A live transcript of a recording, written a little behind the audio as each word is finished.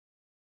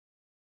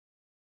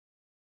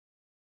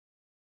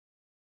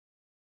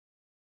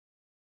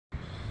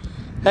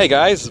Hey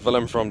guys,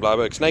 Willem from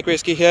Snake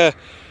Rescue here.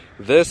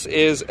 This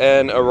is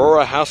an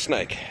Aurora House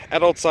Snake,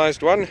 adult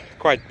sized one,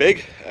 quite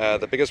big,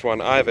 the biggest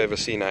one I've ever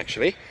seen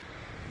actually.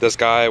 This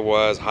guy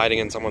was hiding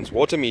in someone's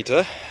water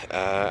meter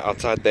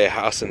outside their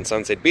house in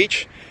Sunset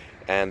Beach,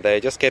 and they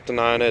just kept an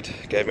eye on it,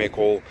 gave me a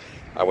call.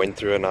 I went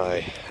through and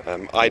I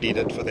ID'd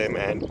it for them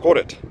and caught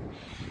it.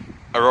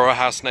 Aurora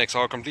house snakes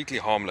are completely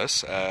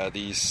harmless.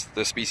 This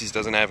species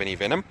doesn't have any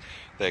venom.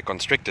 They're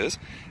constrictors,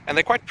 and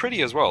they're quite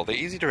pretty as well. They're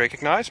easy to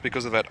recognize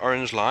because of that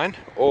orange line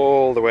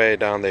all the way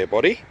down their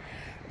body.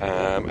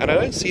 And I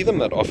don't see them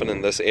that often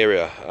in this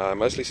area. I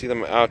mostly see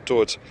them out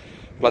towards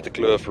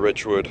Plattekloof,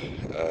 Richwood,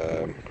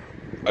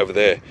 over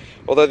there.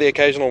 Although the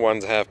occasional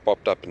ones have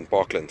popped up in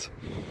parklands.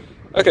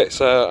 Okay,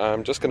 so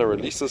I'm just going to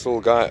release this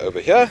little guy over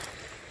here,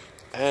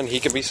 and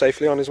he can be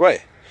safely on his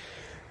way.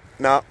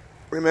 Now,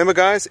 remember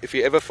guys, if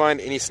you ever find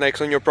any snakes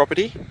on your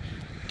property,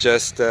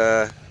 just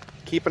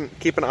keep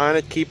an eye on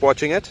it, keep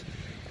watching it,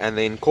 and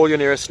then call your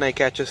nearest snake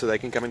catcher so they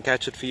can come and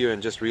catch it for you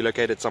and just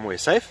relocate it somewhere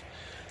safe.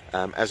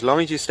 As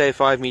long as you stay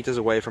 5 meters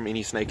away from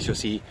any snakes you'll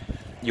see,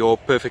 you're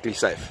perfectly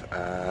safe.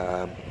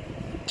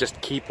 Just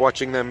keep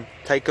watching them.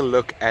 Take a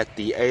look at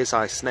the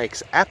ASI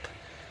Snakes app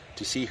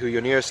to see who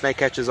your nearest snake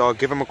catchers are.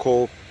 Give them a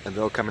call and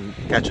they'll come and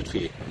catch it for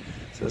you.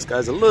 So this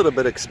guy's a little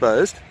bit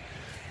exposed.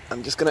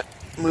 I'm just going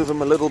to move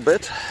him a little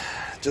bit,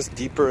 just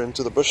deeper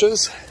into the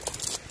bushes.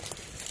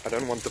 I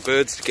don't want the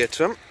birds to get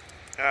to him.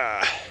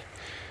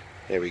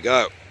 There we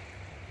go.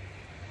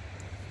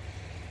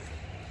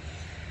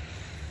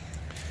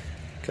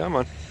 Come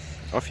on,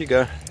 off you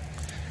go.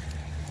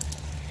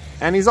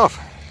 And he's off.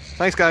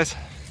 Thanks guys.